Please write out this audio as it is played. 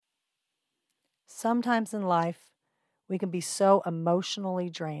Sometimes in life, we can be so emotionally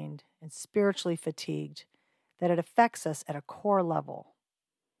drained and spiritually fatigued that it affects us at a core level.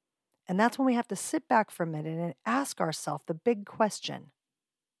 And that's when we have to sit back for a minute and ask ourselves the big question: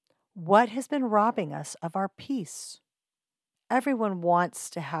 what has been robbing us of our peace? Everyone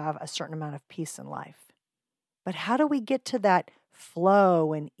wants to have a certain amount of peace in life. But how do we get to that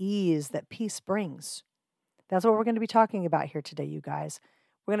flow and ease that peace brings? That's what we're going to be talking about here today, you guys.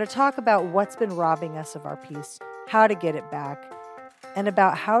 We're going to talk about what's been robbing us of our peace, how to get it back, and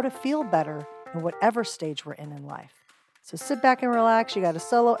about how to feel better in whatever stage we're in life. So sit back and relax. You got a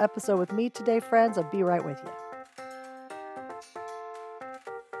solo episode with me today, friends. I'll be right with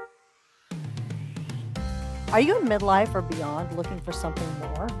you. Are you in midlife or beyond looking for something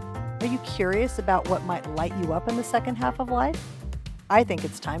more? Are you curious about what might light you up in the second half of life? I think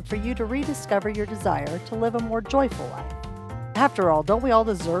it's time for you to rediscover your desire to live a more joyful life. After all, don't we all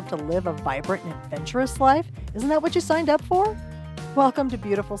deserve to live a vibrant and adventurous life? Isn't that what you signed up for? Welcome to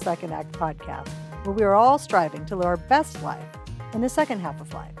Beautiful Second Act Podcast, where we are all striving to live our best life in the second half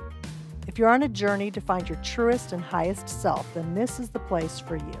of life. If you're on a journey to find your truest and highest self, then this is the place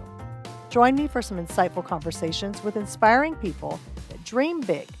for you. Join me for some insightful conversations with inspiring people that dream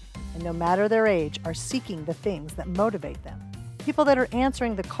big and no matter their age are seeking the things that motivate them. People that are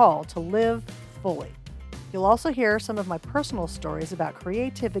answering the call to live fully. You'll also hear some of my personal stories about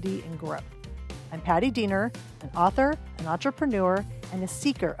creativity and growth. I'm Patti Diener, an author, an entrepreneur, and a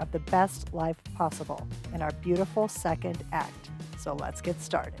seeker of the best life possible in our beautiful second act. So let's get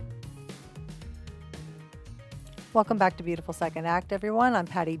started. Welcome back to Beautiful Second Act, everyone. I'm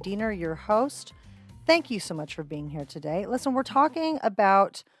Patti Diener, your host. Thank you so much for being here today. Listen, we're talking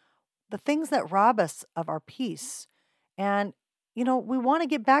about the things that rob us of our peace. And we want to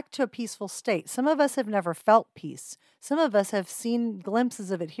get back to a peaceful state. Some of us have never felt peace. Some of us have seen glimpses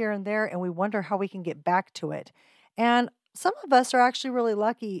of it here and there, and we wonder how we can get back to it. And some of us are actually really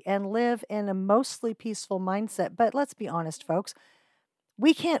lucky and live in a mostly peaceful mindset. But let's be honest, folks,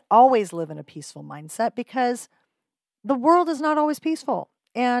 we can't always live in a peaceful mindset because the world is not always peaceful.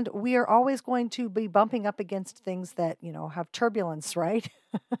 And we are always going to be bumping up against things that, have turbulence, right?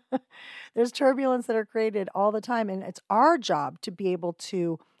 There's turbulence that are created all the time. And it's our job to be able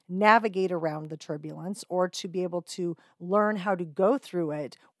to navigate around the turbulence or to be able to learn how to go through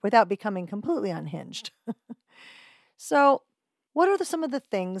it without becoming completely unhinged. So what are some of the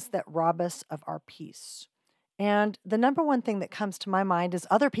things that rob us of our peace? And the number one thing that comes to my mind is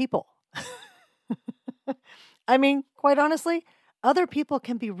other people. I mean, quite honestly, other people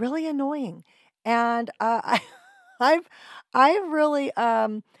can be really annoying. And I've really,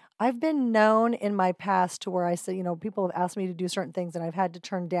 I've been known in my past to where I said, people have asked me to do certain things and I've had to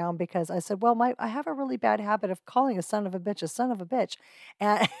turn down because I said, well, I have a really bad habit of calling a son of a bitch.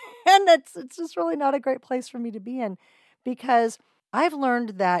 And, and it's just really not a great place for me to be in, because I've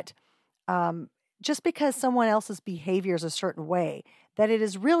learned that just because someone else's behavior is a certain way, that it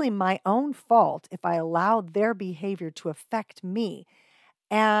is really my own fault if I allow their behavior to affect me.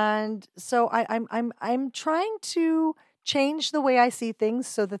 And so I'm trying to change the way I see things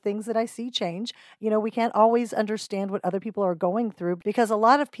so the things that I see change. We can't always understand what other people are going through because a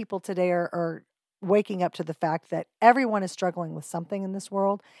lot of people today are waking up to the fact that everyone is struggling with something in this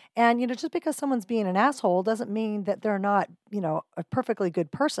world. And, just because someone's being an asshole doesn't mean that they're not, a perfectly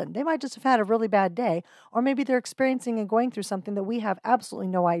good person. They might just have had a really bad day, or maybe they're experiencing and going through something that we have absolutely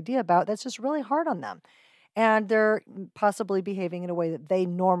no idea about that's just really hard on them. And they're possibly behaving in a way that they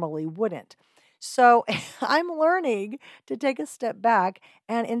normally wouldn't. So I'm learning to take a step back,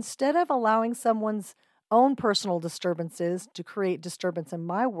 and instead of allowing someone's own personal disturbances to create disturbance in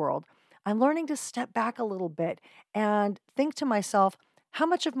my world, I'm learning to step back a little bit and think to myself, how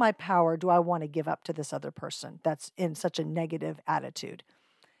much of my power do I want to give up to this other person that's in such a negative attitude?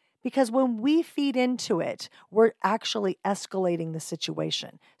 Because when we feed into it, we're actually escalating the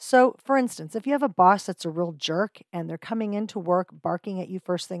situation. So, for instance, if you have a boss that's a real jerk and they're coming into work barking at you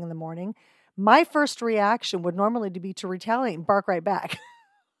first thing in the morning, my first reaction would normally be to retaliate and bark right back.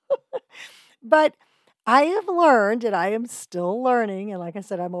 But I have learned, and I am still learning, and like I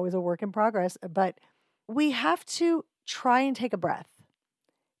said, I'm always a work in progress, but we have to try and take a breath.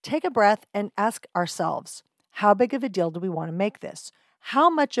 Take a breath and ask ourselves, how big of a deal do we want to make this? How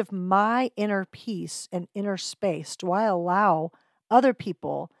much of my inner peace and inner space do I allow other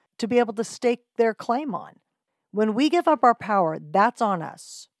people to be able to stake their claim on? When we give up our power, that's on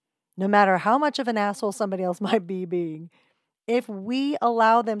us. No matter how much of an asshole somebody else might be being, if we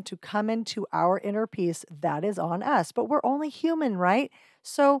allow them to come into our inner peace, that is on us. But we're only human, right?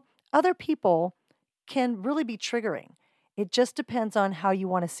 So other people can really be triggering. It just depends on how you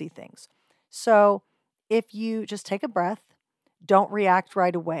want to see things. So if you just take a breath, don't react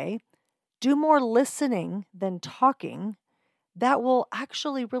right away, do more listening than talking, that will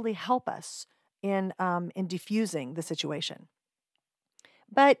actually really help us in diffusing the situation.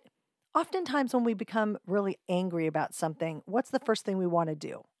 But oftentimes, when we become really angry about something, what's the first thing we want to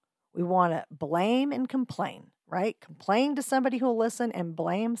do? We want to blame and complain, right? Complain to somebody who'll listen and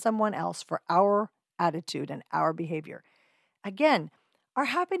blame someone else for our attitude and our behavior. Again, our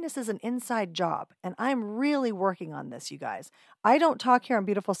happiness is an inside job, and I'm really working on this, you guys. I don't talk here on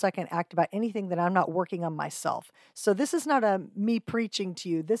Beautiful Second Act about anything that I'm not working on myself. So this is not a me preaching to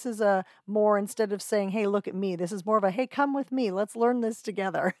you. This is a more, instead of saying, hey, look at me, this is more of a, hey, come with me. Let's learn this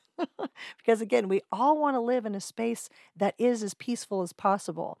together. Because again, we all want to live in a space that is as peaceful as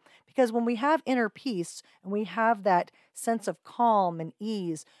possible. Because when we have inner peace and we have that sense of calm and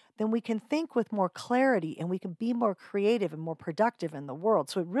ease, then we can think with more clarity and we can be more creative and more productive in the world.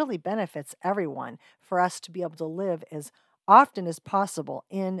 So it really benefits everyone for us to be able to live as often as possible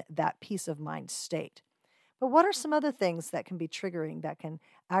in that peace of mind state. But what are some other things that can be triggering that can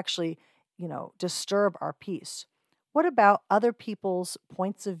actually, disturb our peace? What about other people's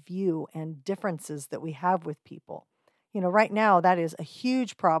points of view and differences that we have with people? Right now that is a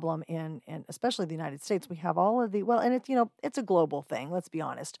huge problem in especially the United States. We have all of and it's a global thing, let's be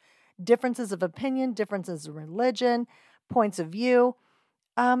honest. Differences of opinion, differences of religion, points of view.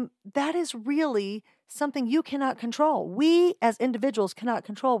 That is really something you cannot control. We as individuals cannot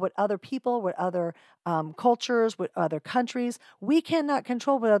control what other people, what other cultures, what other countries, we cannot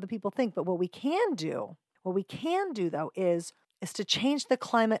control what other people think. But what we can do though is to change the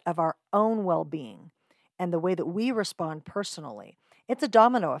climate of our own well-being and the way that we respond personally. It's a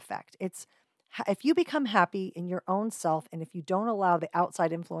domino effect. If you become happy in your own self, and if you don't allow the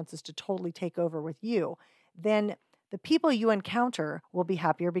outside influences to totally take over with you, then the people you encounter will be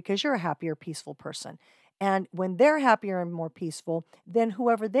happier because you're a happier, peaceful person. And when they're happier and more peaceful, then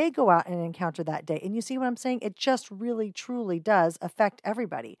whoever they go out and encounter that day. And you see what I'm saying? It just really, truly does affect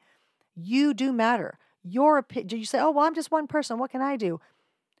everybody. You do matter. Do you say, oh, well, I'm just one person. What can I do?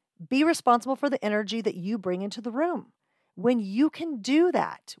 Be responsible for the energy that you bring into the room. When you can do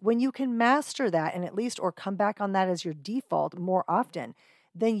that, when you can master that and at least or come back on that as your default more often,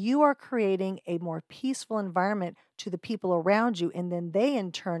 then you are creating a more peaceful environment to the people around you. And then they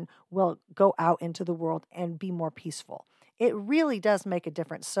in turn will go out into the world and be more peaceful. It really does make a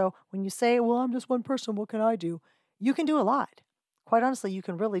difference. So when you say, well, I'm just one person, what can I do? You can do a lot. Quite honestly, you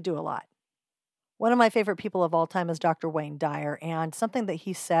can really do a lot. One of my favorite people of all time is Dr. Wayne Dyer, and something that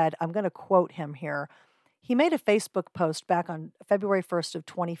he said, I'm going to quote him here. He made a Facebook post back on February 1st of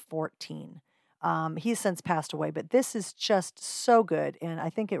 2014. He's since passed away, but this is just so good, and I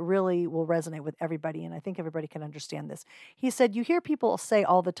think it really will resonate with everybody, and I think everybody can understand this. He said, you hear people say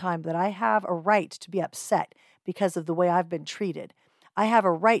all the time that I have a right to be upset because of the way I've been treated. I have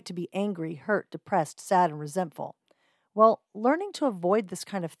a right to be angry, hurt, depressed, sad, and resentful. Well, learning to avoid this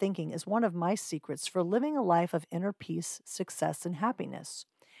kind of thinking is one of my secrets for living a life of inner peace, success, and happiness.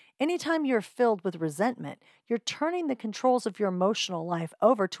 Anytime you're filled with resentment, you're turning the controls of your emotional life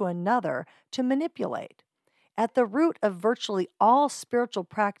over to another to manipulate. At the root of virtually all spiritual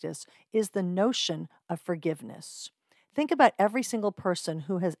practice is the notion of forgiveness. Think about every single person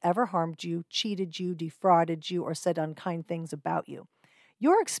who has ever harmed you, cheated you, defrauded you, or said unkind things about you.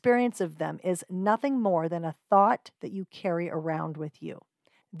 Your experience of them is nothing more than a thought that you carry around with you.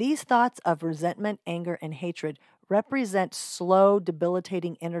 These thoughts of resentment, anger, and hatred represent slow,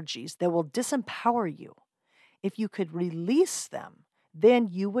 debilitating energies that will disempower you. If you could release them, then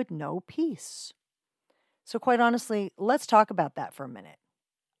you would know peace. So quite honestly, let's talk about that for a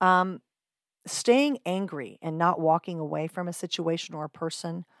minute. Staying angry and not walking away from a situation or a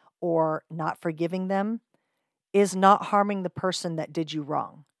person or not forgiving them is not harming the person that did you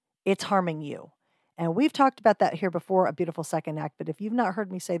wrong. It's harming you. And we've talked about that here before, A Beautiful Second Act. But if you've not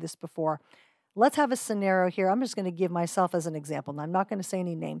heard me say this before, let's have a scenario here. I'm just going to give myself as an example. And I'm not going to say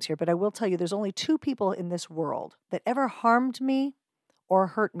any names here, but I will tell you there's only two people in this world that ever harmed me or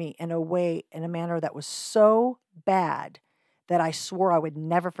hurt me in a manner that was so bad that I swore I would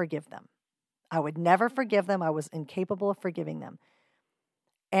never forgive them. I would never forgive them. I was incapable of forgiving them.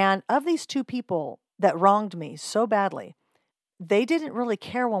 And of these two people that wronged me so badly, they didn't really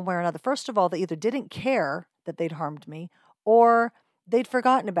care one way or another. First of all, they either didn't care that they'd harmed me or they'd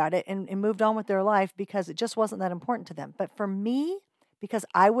forgotten about it and moved on with their life because it just wasn't that important to them. But for me, because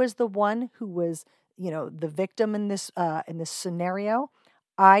I was the one who was, the victim in this scenario,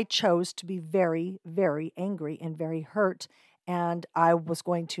 I chose to be very, very angry and very hurt, and I was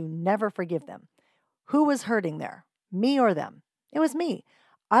going to never forgive them. Who was hurting there? Me or them? It was me.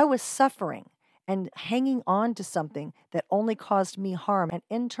 I was suffering and hanging on to something that only caused me harm and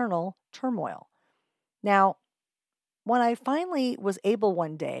internal turmoil. Now, when I finally was able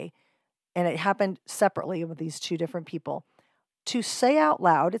one day, and it happened separately with these two different people, to say out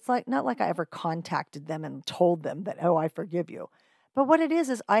loud, it's like not like I ever contacted them and told them that, oh, I forgive you. But what it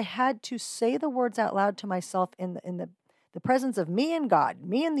is I had to say the words out loud to myself in the presence of me and God,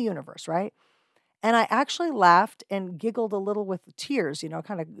 me and the universe, right? And I actually laughed and giggled a little with tears,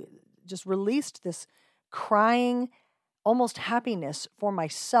 kind of just released this crying, almost happiness for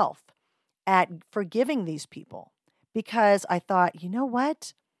myself at forgiving these people because I thought, you know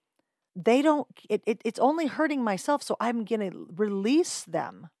what? They don't, it's only hurting myself. So I'm going to release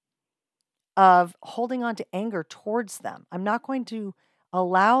them of holding on to anger towards them. I'm not going to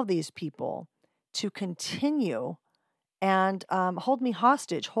allow these people to continue and hold me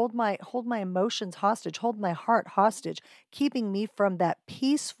hostage, hold my emotions hostage, hold my heart hostage, keeping me from that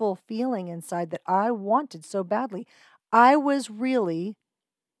peaceful feeling inside that I wanted so badly. I was really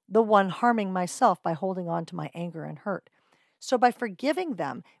the one harming myself by holding on to my anger and hurt. So by forgiving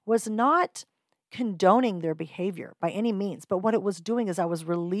them was not condoning their behavior by any means, but what it was doing is I was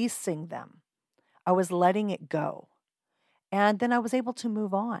releasing them. I was letting it go. And then I was able to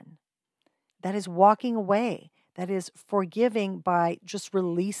move on. That is walking away. That is forgiving by just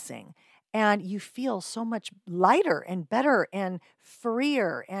releasing. And you feel so much lighter and better and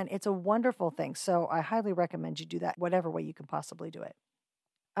freer. And it's a wonderful thing. So I highly recommend you do that, whatever way you can possibly do it.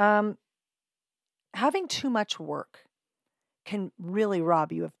 Having too much work can really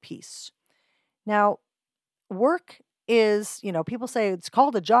rob you of peace. Now, work is, people say it's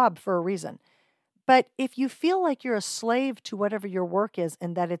called a job for a reason. But if you feel like you're a slave to whatever your work is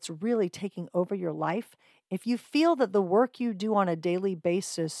and that it's really taking over your life, if you feel that the work you do on a daily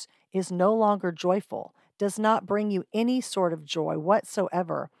basis is no longer joyful, does not bring you any sort of joy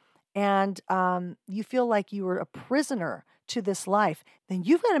whatsoever, and you feel like you are a prisoner to this life, then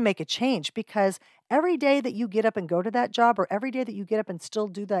you've got to make a change because every day that you get up and go to that job or every day that you get up and still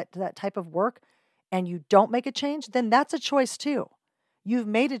do that type of work and you don't make a change, then that's a choice too. You've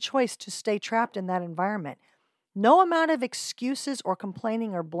made a choice to stay trapped in that environment. No amount of excuses or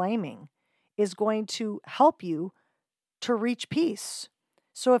complaining or blaming is going to help you to reach peace.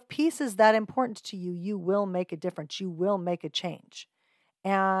 So if peace is that important to you, you will make a difference. You will make a change.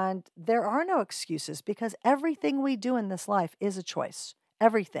 And there are no excuses because everything we do in this life is a choice.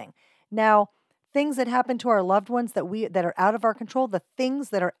 Everything. Now, things that happen to our loved ones that are out of our control, the things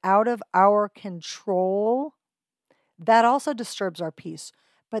that are out of our control, that also disturbs our peace.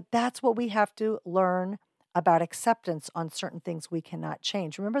 But that's what we have to learn about acceptance on certain things we cannot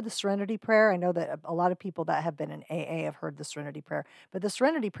change. Remember the Serenity Prayer? I know that a lot of people that have been in AA have heard the Serenity Prayer, but the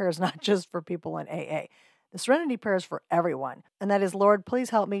Serenity Prayer is not just for people in AA. The Serenity Prayer is for everyone. And that is, Lord,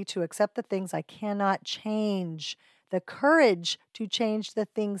 please help me to accept the things I cannot change, the courage to change the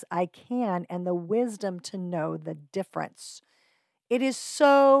things I can, and the wisdom to know the difference. It is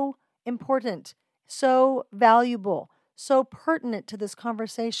so important, so valuable, so pertinent to this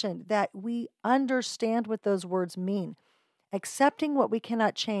conversation that we understand what those words mean. Accepting what we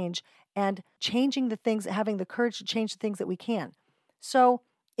cannot change and changing the things, having the courage to change the things that we can. So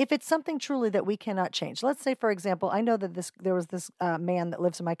if it's something truly that we cannot change, let's say, for example, I know that there was this man that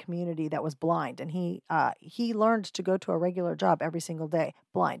lives in my community that was blind, and he learned to go to a regular job every single day,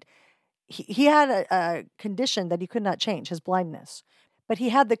 blind. He had a condition that he could not change, his blindness. But he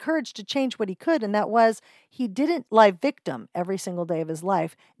had the courage to change what he could, and that was he didn't lie victim every single day of his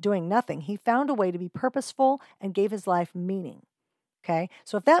life doing nothing. He found a way to be purposeful and gave his life meaning. Okay?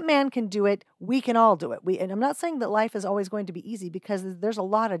 So if that man can do it, we can all do it. And I'm not saying that life is always going to be easy because there's a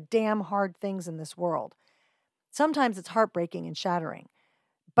lot of damn hard things in this world. Sometimes it's heartbreaking and shattering.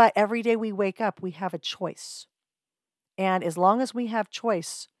 But every day we wake up, we have a choice. And as long as we have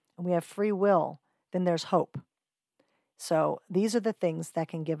choice and we have free will, then there's hope. So these are the things that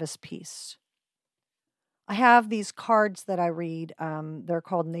can give us peace. I have these cards that I read. They're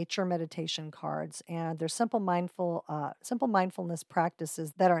called nature meditation cards, and they're simple mindfulness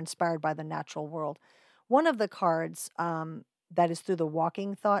practices that are inspired by the natural world. One of the cards that is through the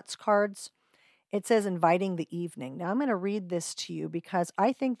Walking Thoughts cards, it says inviting the evening. Now I'm going to read this to you because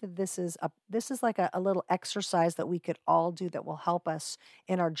I think that this is like a little exercise that we could all do that will help us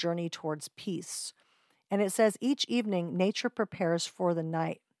in our journey towards peace. And it says, each evening, nature prepares for the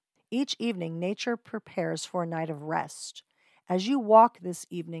night. Each evening, nature prepares for a night of rest. As you walk this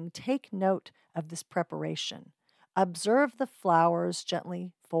evening, take note of this preparation. Observe the flowers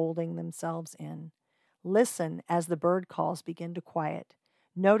gently folding themselves in. Listen as the bird calls begin to quiet.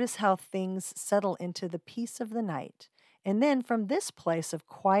 Notice how things settle into the peace of the night. And then from this place of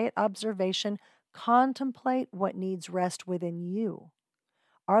quiet observation, contemplate what needs rest within you.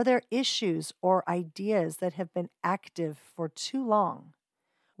 Are there issues or ideas that have been active for too long?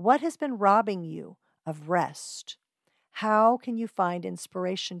 What has been robbing you of rest? How can you find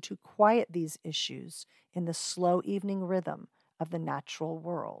inspiration to quiet these issues in the slow evening rhythm of the natural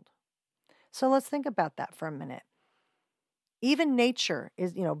world? So let's think about that for a minute. Even nature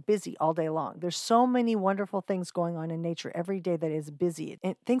is, busy all day long. There's so many wonderful things going on in nature every day that is busy.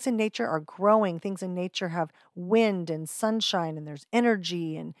 And things in nature are growing. Things in nature have wind and sunshine, and there's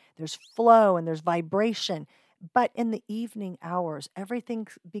energy, and there's flow, and there's vibration. But in the evening hours, everything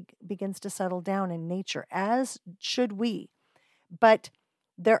begins to settle down in nature, as should we. But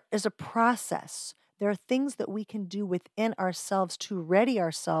there is a process. There are things that we can do within ourselves to ready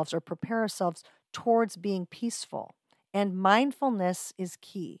ourselves or prepare ourselves towards being peaceful. And mindfulness is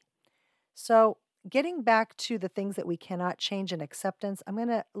key. So, getting back to the things that we cannot change and acceptance, I'm going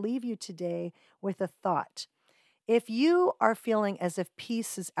to leave you today with a thought. If you are feeling as if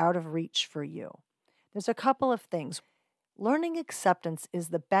peace is out of reach for you, there's a couple of things. Learning acceptance is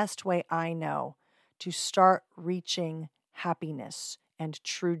the best way I know to start reaching happiness and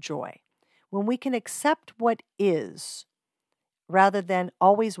true joy. When we can accept what is rather than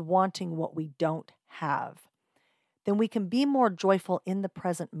always wanting what we don't have, then we can be more joyful in the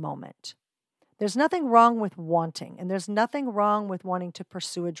present moment. There's nothing wrong with wanting, and there's nothing wrong with wanting to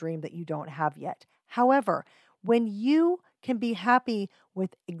pursue a dream that you don't have yet. However, when you can be happy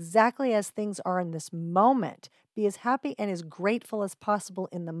with exactly as things are in this moment, be as happy and as grateful as possible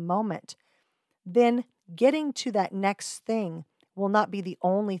in the moment, then getting to that next thing will not be the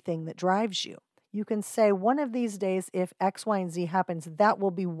only thing that drives you. You can say, one of these days, if X, Y, and Z happens, that will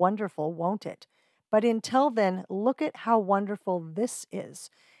be wonderful, won't it? But until then, look at how wonderful this is.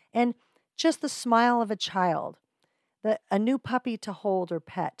 And just the smile of a child, a new puppy to hold or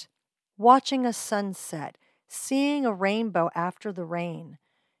pet, watching a sunset, seeing a rainbow after the rain,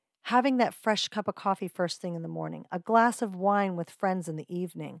 having that fresh cup of coffee first thing in the morning, a glass of wine with friends in the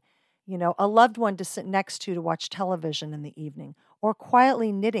evening, a loved one to sit next to watch television in the evening, or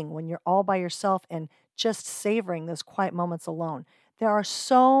quietly knitting when you're all by yourself and just savoring those quiet moments alone. There are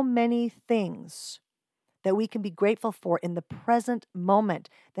so many things that we can be grateful for in the present moment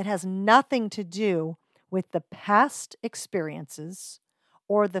that has nothing to do with the past experiences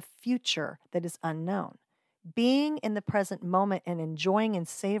or the future that is unknown. Being in the present moment and enjoying and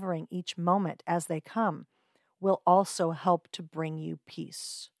savoring each moment as they come will also help to bring you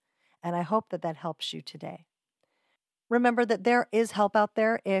peace. And I hope that helps you today. Remember that there is help out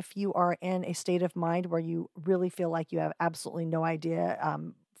there if you are in a state of mind where you really feel like you have absolutely no idea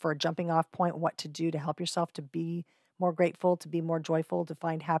for a jumping off point what to do to help yourself to be more grateful, to be more joyful, to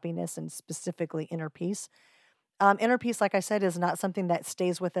find happiness, and specifically inner peace. Inner peace, like I said, is not something that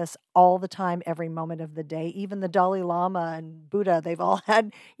stays with us all the time, every moment of the day. Even the Dalai Lama and Buddha, they've all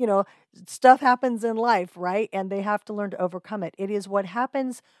had, stuff happens in life, right? And they have to learn to overcome it. It is what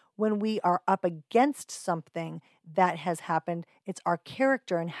happens when we are up against something that has happened. It's our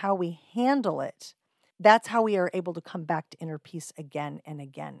character and how we handle it. That's how we are able to come back to inner peace again and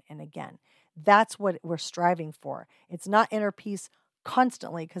again and again. That's what we're striving for. It's not inner peace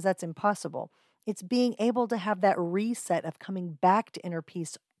constantly, because that's impossible. It's being able to have that reset of coming back to inner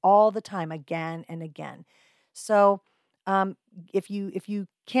peace all the time, again and again. So if you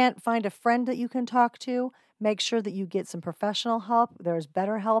can't find a friend that you can talk to, make sure that you get some professional help. There's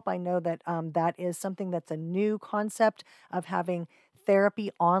BetterHelp. I know that that is something that's a new concept of having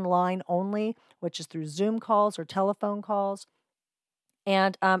therapy online only, which is through Zoom calls or telephone calls.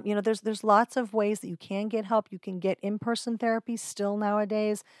 And there's lots of ways that you can get help. You can get in-person therapy still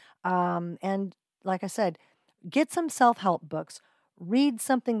nowadays. And like I said, get some self-help books. Read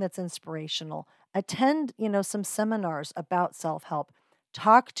something that's inspirational. Attend, some seminars about self-help.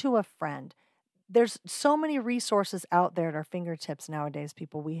 Talk to a friend. There's so many resources out there at our fingertips nowadays,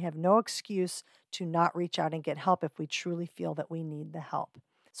 people. We have no excuse to not reach out and get help if we truly feel that we need the help.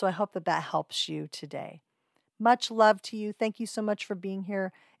 So I hope that helps you today. Much love to you. Thank you so much for being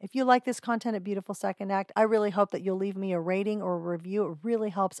here. If you like this content at Beautiful Second Act, I really hope that you'll leave me a rating or a review. It really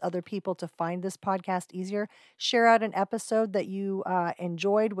helps other people to find this podcast easier. Share out an episode that you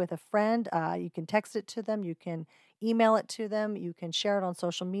enjoyed with a friend. You can text it to them. You can email it to them. You can share it on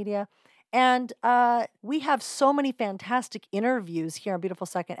social media. And we have so many fantastic interviews here on Beautiful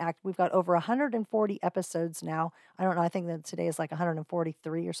Second Act. We've got over 140 episodes now. I don't know. I think that today is like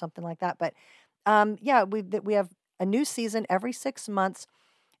 143 or something like that. But we have a new season every 6 months.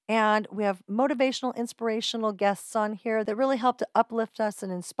 And we have motivational, inspirational guests on here that really help to uplift us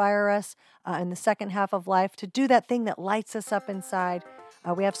and inspire us in the second half of life to do that thing that lights us up inside.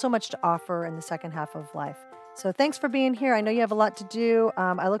 We have so much to offer in the second half of life. So thanks for being here. I know you have a lot to do.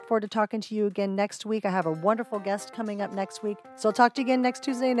 I look forward to talking to you again next week. I have a wonderful guest coming up next week. So I'll talk to you again next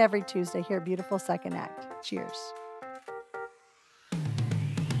Tuesday and every Tuesday here at Beautiful Second Act. Cheers.